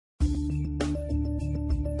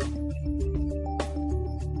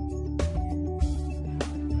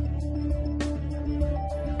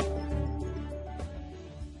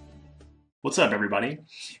What's up, everybody?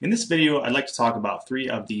 In this video, I'd like to talk about three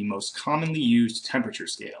of the most commonly used temperature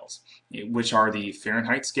scales, which are the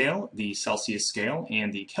Fahrenheit scale, the Celsius scale,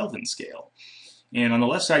 and the Kelvin scale. And on the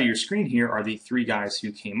left side of your screen here are the three guys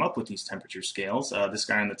who came up with these temperature scales. This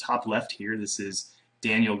guy on the top left here, this is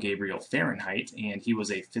Daniel Gabriel Fahrenheit, and he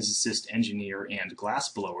was a physicist, engineer, and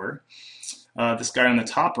glassblower. This guy on the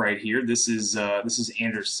top right here, this is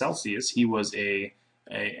Anders Celsius. He was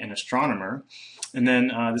an astronomer. And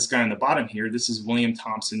then this guy on the bottom here, this is William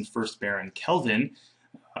Thomson, 1st Baron Kelvin,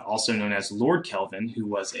 also known as Lord Kelvin, who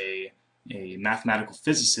was a mathematical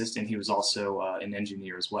physicist, and he was also an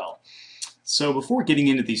engineer as well. So before getting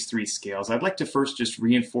into these three scales, I'd like to first just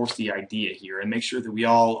reinforce the idea here and make sure that we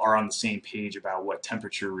all are on the same page about what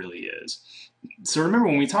temperature really is. So remember,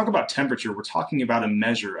 when we talk about temperature, we're talking about a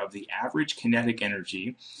measure of the average kinetic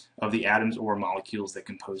energy of the atoms or molecules that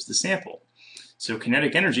compose the sample. So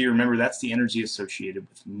kinetic energy, remember, that's the energy associated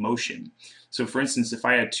with motion. So for instance, if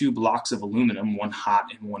I had two blocks of aluminum, one hot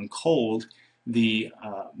and one cold, the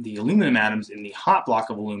aluminum atoms in the hot block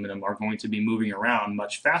of aluminum are going to be moving around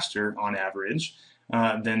much faster on average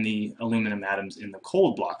than the aluminum atoms in the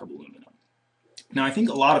cold block of aluminum. Now, I think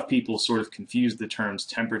a lot of people sort of confuse the terms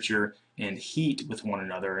temperature and heat with one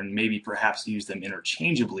another, and maybe perhaps use them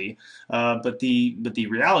interchangeably, but the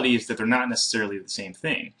reality is that they're not necessarily the same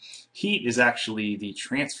thing. Heat is actually the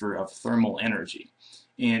transfer of thermal energy,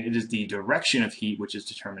 and it is the direction of heat which is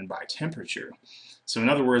determined by temperature. So in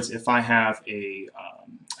other words, if I have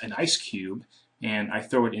an ice cube and I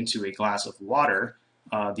throw it into a glass of water,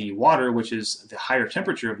 the water, which is the higher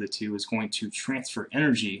temperature of the two, is going to transfer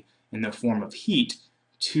energy in the form of heat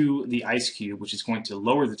to the ice cube, which is going to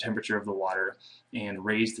lower the temperature of the water and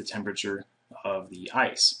raise the temperature of the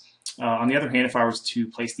ice. On the other hand, if I was to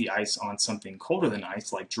place the ice on something colder than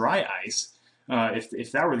ice, like dry ice,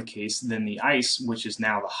 if that were the case, then the ice, which is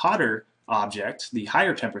now the hotter object, the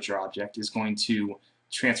higher temperature object, is going to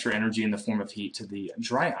transfer energy in the form of heat to the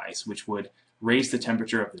dry ice, which would raise the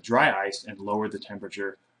temperature of the dry ice and lower the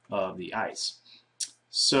temperature of the ice.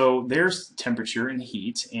 So there's temperature and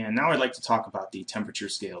heat, and now I'd like to talk about the temperature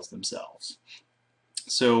scales themselves.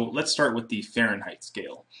 So let's start with the Fahrenheit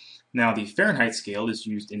scale. Now, the Fahrenheit scale is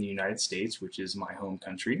used in the United States, which is my home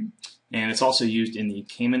country, and it's also used in the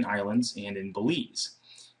Cayman Islands and in Belize.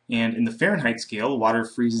 And in the Fahrenheit scale, water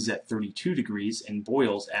freezes at 32 degrees and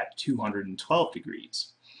boils at 212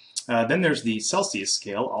 degrees. Then there's the Celsius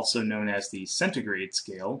scale, also known as the centigrade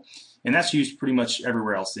scale, and that's used pretty much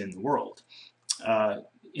everywhere else in the world.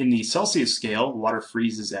 In the Celsius scale, water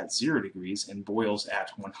freezes at 0 degrees and boils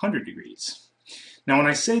at 100 degrees. Now, when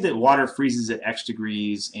I say that water freezes at X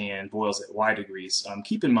degrees and boils at Y degrees,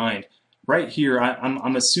 keep in mind, right here,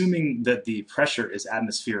 I'm assuming that the pressure is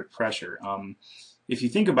atmospheric pressure. If you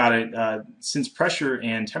think about it, since pressure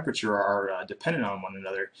and temperature are dependent on one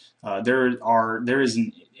another, there is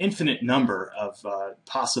an infinite number of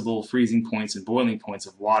possible freezing points and boiling points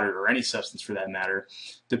of water, or any substance for that matter,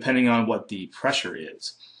 depending on what the pressure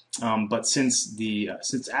is. But since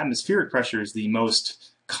atmospheric pressure is the most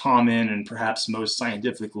common and perhaps most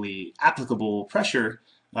scientifically applicable pressure,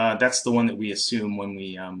 that's the one that we assume when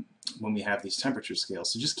we have these temperature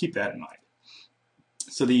scales. So just keep that in mind.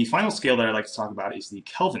 So the final scale that I'd like to talk about is the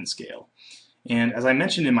Kelvin scale. And as I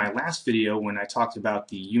mentioned in my last video when I talked about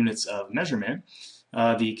the units of measurement,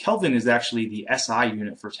 the Kelvin is actually the SI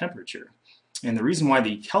unit for temperature. And the reason why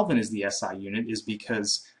the Kelvin is the SI unit is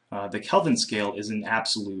because the Kelvin scale is an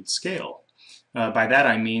absolute scale. By that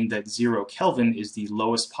I mean that 0 Kelvin is the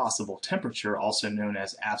lowest possible temperature, also known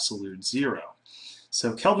as absolute zero.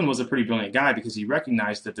 So Kelvin was a pretty brilliant guy because he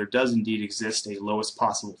recognized that there does indeed exist a lowest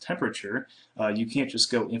possible temperature. You can't just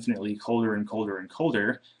go infinitely colder and colder and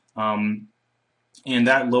colder. And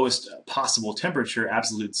that lowest possible temperature,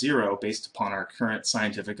 absolute zero, based upon our current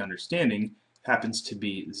scientific understanding, happens to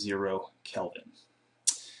be 0 Kelvin.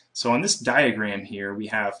 So on this diagram here, we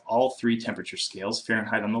have all three temperature scales,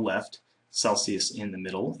 Fahrenheit on the left, Celsius in the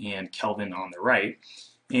middle, and Kelvin on the right.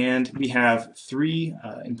 And we have three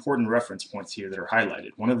important reference points here that are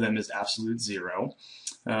highlighted. One of them is absolute zero.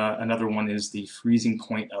 Another one is the freezing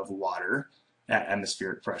point of water at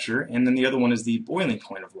atmospheric pressure. And then the other one is the boiling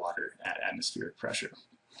point of water at atmospheric pressure.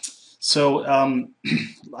 So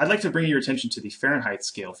I'd like to bring your attention to the Fahrenheit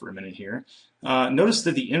scale for a minute here. Notice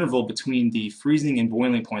that the interval between the freezing and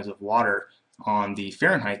boiling points of water on the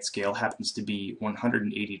Fahrenheit scale happens to be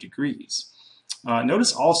 180 degrees.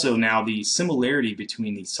 Notice also now the similarity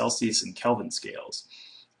between the Celsius and Kelvin scales.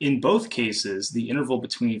 In both cases, the interval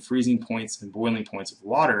between freezing points and boiling points of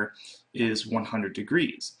water is 100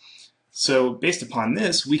 degrees. So based upon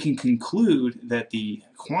this, we can conclude that the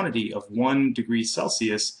quantity of 1 degree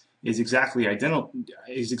Celsius is exactly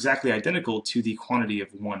identical to the quantity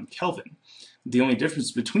of 1 Kelvin. The only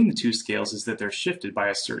difference between the two scales is that they're shifted by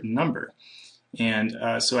a certain number. And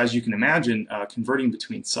so as you can imagine, converting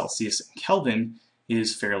between Celsius and Kelvin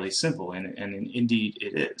is fairly simple, and indeed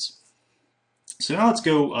it is. So now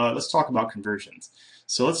let's talk about conversions.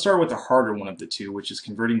 So let's start with the harder one of the two, which is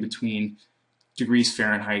converting between degrees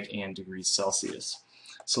Fahrenheit and degrees Celsius.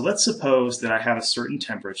 So let's suppose that I have a certain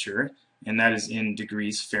temperature, and that is in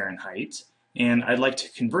degrees Fahrenheit, and I'd like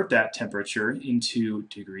to convert that temperature into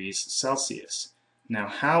degrees Celsius. Now,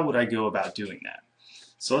 how would I go about doing that?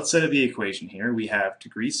 So let's set up the equation here. We have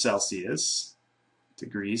degrees Celsius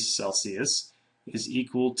is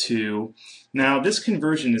equal to, now this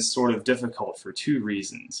conversion is sort of difficult for two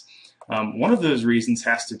reasons. One of those reasons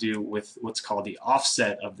has to do with what's called the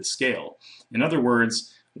offset of the scale. In other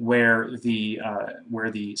words, where the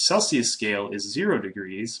Celsius scale is 0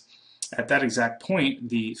 degrees, at that exact point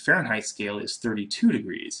the Fahrenheit scale is 32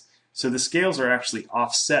 degrees. So the scales are actually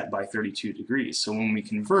offset by 32 degrees. So when we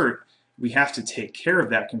convert, we have to take care of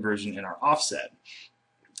that conversion in our offset.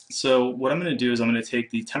 So what I'm going to do is I'm going to take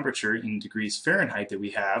the temperature in degrees Fahrenheit that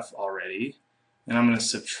we have already, and I'm going to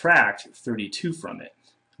subtract 32 from it.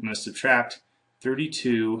 I'm going to subtract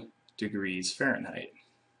 32 degrees Fahrenheit.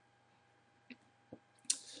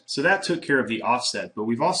 So that took care of the offset, but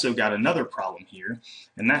we've also got another problem here,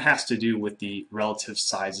 and that has to do with the relative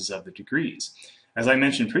sizes of the degrees. As I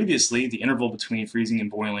mentioned previously, the interval between freezing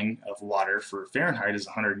and boiling of water for Fahrenheit is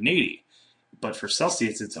 180. But for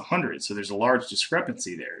Celsius it's 100, so there's a large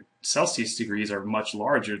discrepancy there. Celsius degrees are much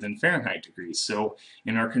larger than Fahrenheit degrees, so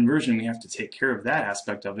in our conversion we have to take care of that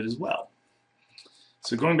aspect of it as well.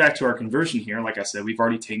 So going back to our conversion here, like I said, we've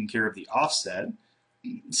already taken care of the offset.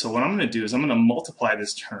 So what I'm going to do is I'm going to multiply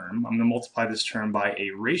this term. I'm going to multiply this term by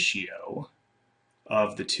a ratio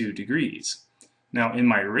of the 2 degrees. Now in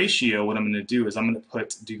my ratio, what I'm going to do is I'm going to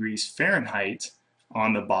put degrees Fahrenheit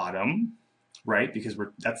on the bottom, right? Because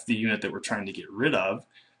that's the unit that we're trying to get rid of.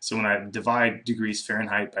 So when I divide degrees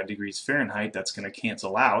Fahrenheit by degrees Fahrenheit, that's going to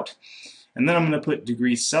cancel out. And then I'm going to put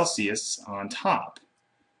degrees Celsius on top.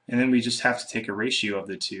 And then we just have to take a ratio of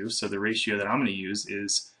the two. So the ratio that I'm going to use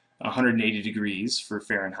is 180 degrees for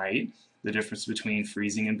Fahrenheit, the difference between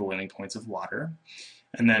freezing and boiling points of water.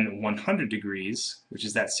 And then 100 degrees, which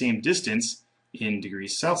is that same distance in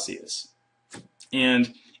degrees Celsius.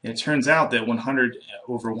 And it turns out that 100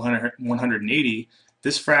 over 180,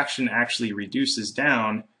 this fraction actually reduces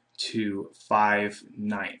down to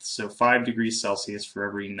 5/9. So 5 degrees Celsius for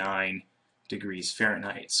every 9 degrees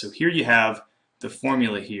Fahrenheit. So here you have the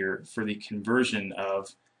formula here for the conversion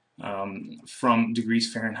of from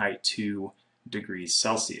degrees Fahrenheit to degrees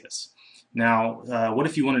Celsius. Now, what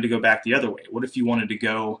if you wanted to go back the other way? What if you wanted to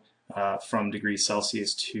go from degrees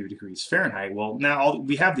Celsius to degrees Fahrenheit? Well, now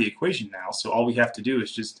we have the equation now, so all we have to do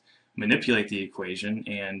is just manipulate the equation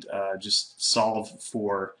and just solve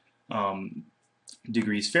for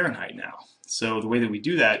degrees Fahrenheit now. So the way that we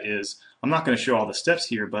do that is, I'm not going to show all the steps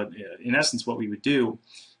here, but in essence what we would do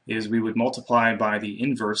is we would multiply by the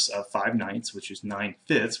inverse of 5/9, which is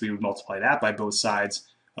 9/5. We would multiply that by both sides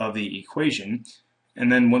of the equation.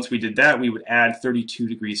 And then once we did that, we would add 32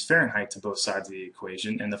 degrees Fahrenheit to both sides of the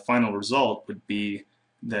equation, and the final result would be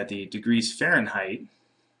that the degrees Fahrenheit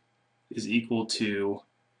is equal to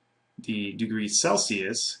the degrees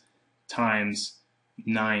Celsius times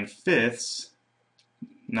 9/5,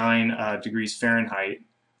 9 degrees Fahrenheit,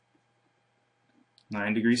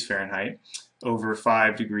 9 degrees Fahrenheit over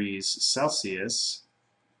 5 degrees Celsius.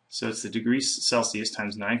 So it's the degrees Celsius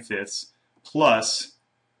times 9/5 plus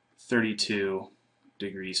 32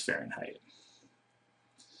 degrees Fahrenheit.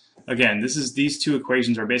 Again, these two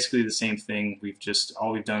equations are basically the same thing.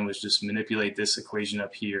 All we've done was just manipulate this equation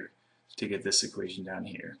up here to get this equation down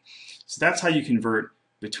here. So that's how you convert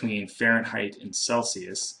between Fahrenheit and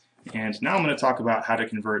Celsius. And now I'm going to talk about how to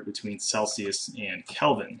convert between Celsius and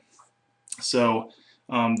Kelvin. So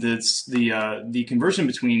the conversion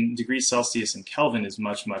between degrees Celsius and Kelvin is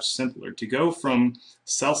much, much simpler. To go from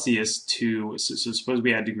Celsius to, so suppose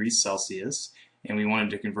we had degrees Celsius, and we wanted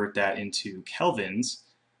to convert that into kelvins.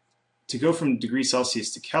 To go from degrees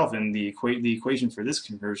Celsius to Kelvin, the equation for this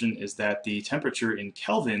conversion is that the temperature in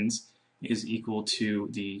kelvins is equal to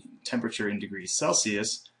the temperature in degrees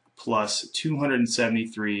Celsius plus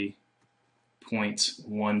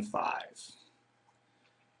 273.15.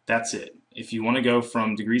 That's it. If you want to go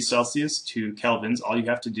from degrees Celsius to kelvins, all you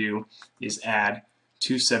have to do is add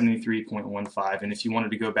 273.15. And if you wanted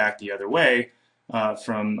to go back the other way,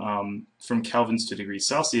 from kelvins to degrees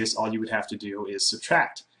Celsius, all you would have to do is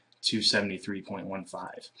subtract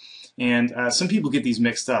 273.15. And some people get these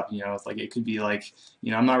mixed up. It's like it could be like,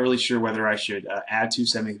 I'm not really sure whether I should add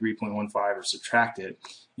 273.15 or subtract it.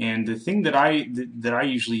 And the thing that I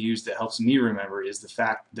usually use that helps me remember is the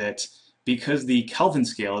fact that because the Kelvin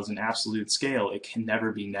scale is an absolute scale, it can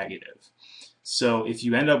never be negative. So if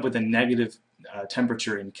you end up with a negative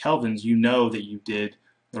temperature in kelvins, you know that you did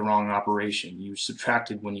the wrong operation. You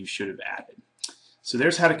subtracted when you should have added. So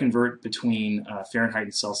there's how to convert between Fahrenheit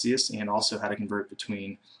and Celsius, and also how to convert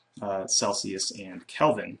between Celsius and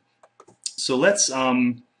Kelvin. So let's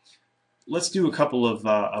do a couple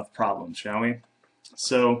of problems, shall we?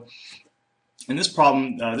 So in this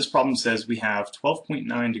problem says we have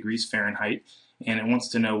 12.9 degrees Fahrenheit, and it wants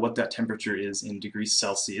to know what that temperature is in degrees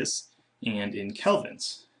Celsius and in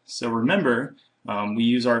kelvins. So remember, we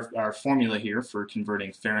use our formula here for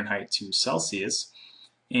converting Fahrenheit to Celsius,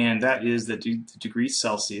 and that is that the degrees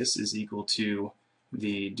Celsius is equal to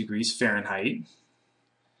the degrees Fahrenheit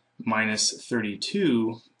minus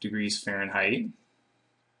 32 degrees Fahrenheit,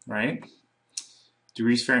 right?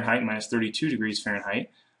 Degrees Fahrenheit minus 32 degrees Fahrenheit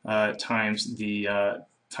times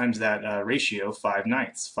that ratio,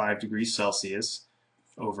 5/9, 5 degrees Celsius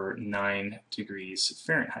over 9 degrees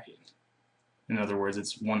Fahrenheit. In other words,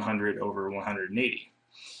 it's 100 over 180.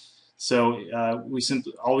 So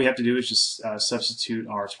all we have to do is just substitute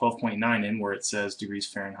our 12.9 in where it says degrees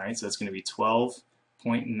Fahrenheit. So that's going to be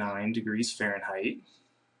 12.9 degrees Fahrenheit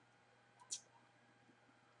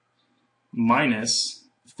minus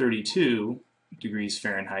 32 degrees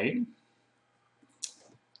Fahrenheit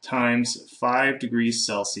times 5 degrees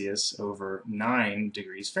Celsius over 9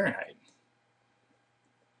 degrees Fahrenheit.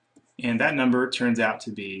 And that number turns out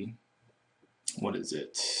to be, what is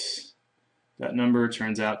it? That number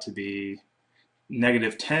turns out to be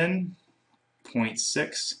negative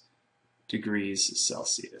 10.6 degrees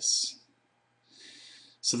Celsius.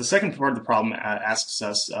 So the second part of the problem asks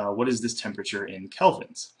us, what is this temperature in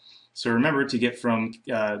kelvins? So remember, to get from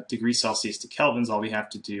degrees Celsius to kelvins, all we have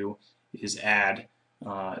to do is add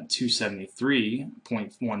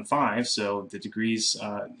 273.15. So the degrees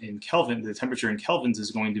in Kelvin, the temperature in kelvins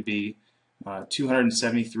is going to be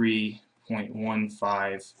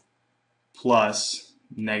 273.15 plus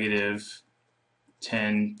negative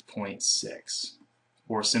 10.6,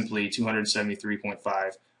 or simply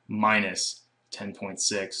 273.5 minus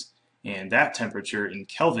 10.6, and that temperature in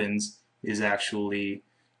kelvins is actually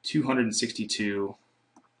 262.5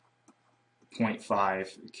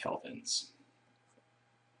 kelvins.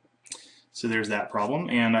 So there's that problem,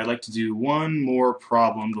 and I'd like to do one more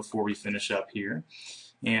problem before we finish up here.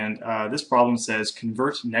 And this problem says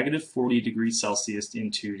convert negative 40 degrees Celsius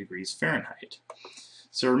into degrees Fahrenheit.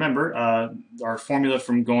 So remember, our formula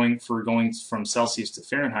for going from Celsius to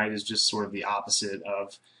Fahrenheit is just sort of the opposite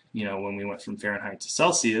of when we went from Fahrenheit to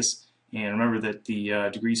Celsius. And remember that the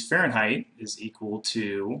degrees Fahrenheit is equal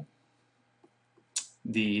to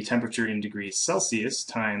the temperature in degrees Celsius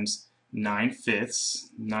times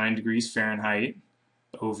 9/5, 9 degrees Fahrenheit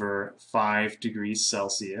over 5 degrees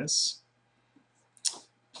Celsius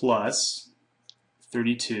plus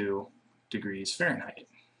 32 degrees Fahrenheit.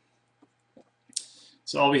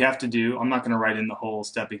 So all we have to do, I'm not going to write in the whole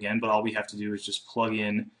step again, but all we have to do is just plug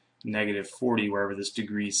in negative 40 wherever this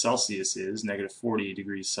degrees Celsius is, negative 40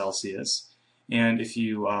 degrees Celsius. And if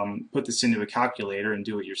you put this into a calculator and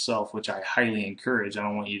do it yourself, which I highly encourage, I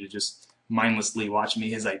don't want you to just mindlessly watch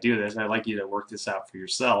me as I do this. I'd like you to work this out for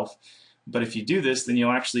yourself. But if you do this, then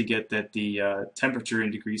you'll actually get that the temperature in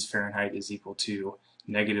degrees Fahrenheit is equal to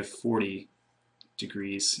negative 40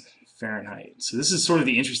 degrees Fahrenheit. So this is sort of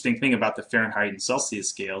the interesting thing about the Fahrenheit and Celsius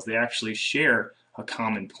scales. They actually share a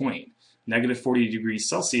common point. Negative 40 degrees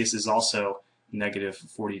Celsius is also negative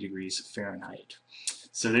 40 degrees Fahrenheit.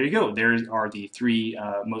 So there you go. There are the three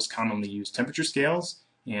most commonly used temperature scales,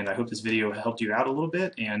 and I hope this video helped you out a little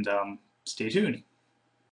bit, and stay tuned.